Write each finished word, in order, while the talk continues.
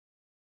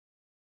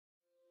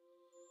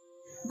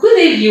Good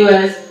day,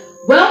 viewers.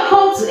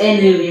 Welcome to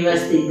NL River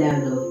State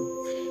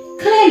Dialogue.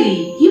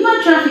 Clearly,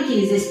 human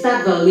trafficking is a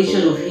stark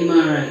violation of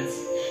human rights.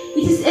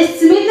 It is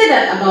estimated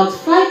that about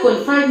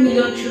 5.5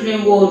 million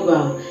children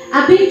worldwide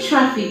are being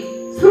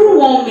trafficked through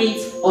one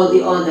means or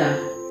the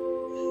other.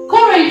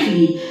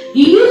 Currently, the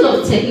use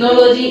of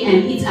technology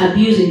and its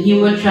abuse in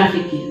human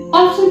trafficking,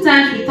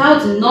 oftentimes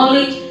without the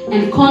knowledge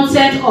and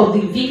consent of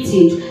the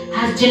victims,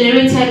 has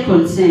generated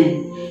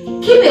concern.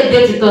 Keep a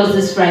date with us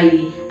this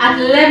Friday at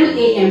 11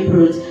 a.m.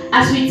 prompt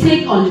as we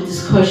take on the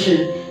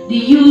discussion, the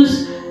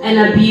use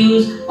and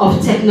abuse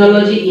of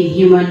technology in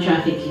human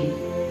trafficking.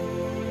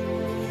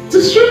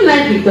 To stream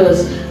live with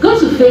us, go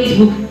to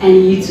Facebook and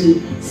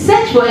YouTube,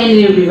 search for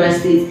NL River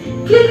State,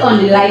 click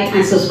on the like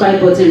and subscribe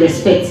button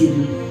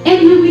respectively,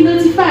 and you'll be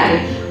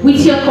notified.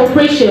 With your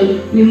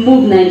cooperation, we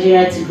move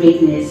Nigeria to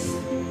greatness.